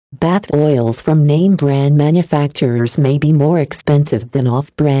Bath oils from name brand manufacturers may be more expensive than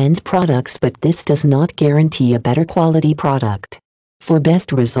off-brand products, but this does not guarantee a better quality product. For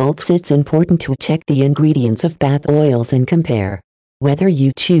best results, it's important to check the ingredients of bath oils and compare. Whether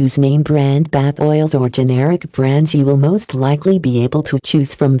you choose name brand bath oils or generic brands, you will most likely be able to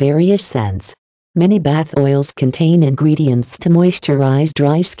choose from various scents. Many bath oils contain ingredients to moisturize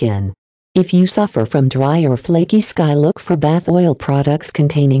dry skin. If you suffer from dry or flaky skin, look for bath oil products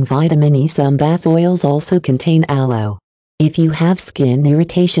containing vitamin E. Some bath oils also contain aloe. If you have skin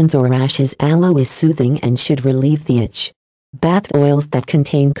irritations or rashes, aloe is soothing and should relieve the itch. Bath oils that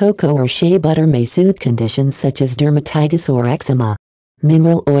contain cocoa or shea butter may soothe conditions such as dermatitis or eczema.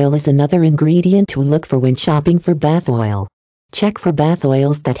 Mineral oil is another ingredient to look for when shopping for bath oil. Check for bath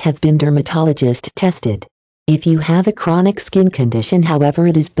oils that have been dermatologist tested. If you have a chronic skin condition, however,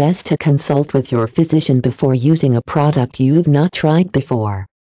 it is best to consult with your physician before using a product you've not tried before.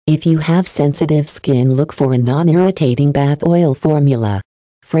 If you have sensitive skin, look for a non-irritating bath oil formula.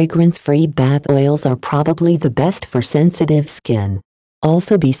 Fragrance-free bath oils are probably the best for sensitive skin.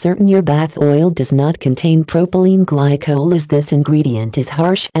 Also, be certain your bath oil does not contain propylene glycol, as this ingredient is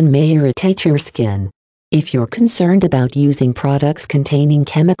harsh and may irritate your skin. If you're concerned about using products containing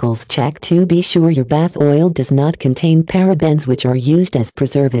chemicals, check to be sure your bath oil does not contain parabens, which are used as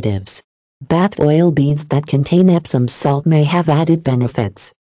preservatives. Bath oil beads that contain Epsom salt may have added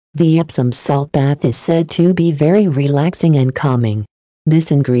benefits. The Epsom salt bath is said to be very relaxing and calming. This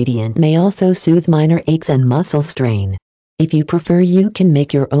ingredient may also soothe minor aches and muscle strain. If you prefer, you can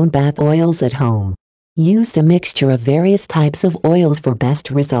make your own bath oils at home. Use a mixture of various types of oils for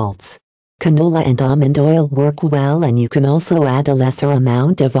best results. Canola and almond oil work well, and you can also add a lesser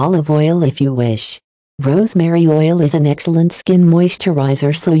amount of olive oil if you wish. Rosemary oil is an excellent skin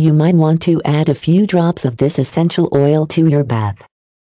moisturizer, so you might want to add a few drops of this essential oil to your bath.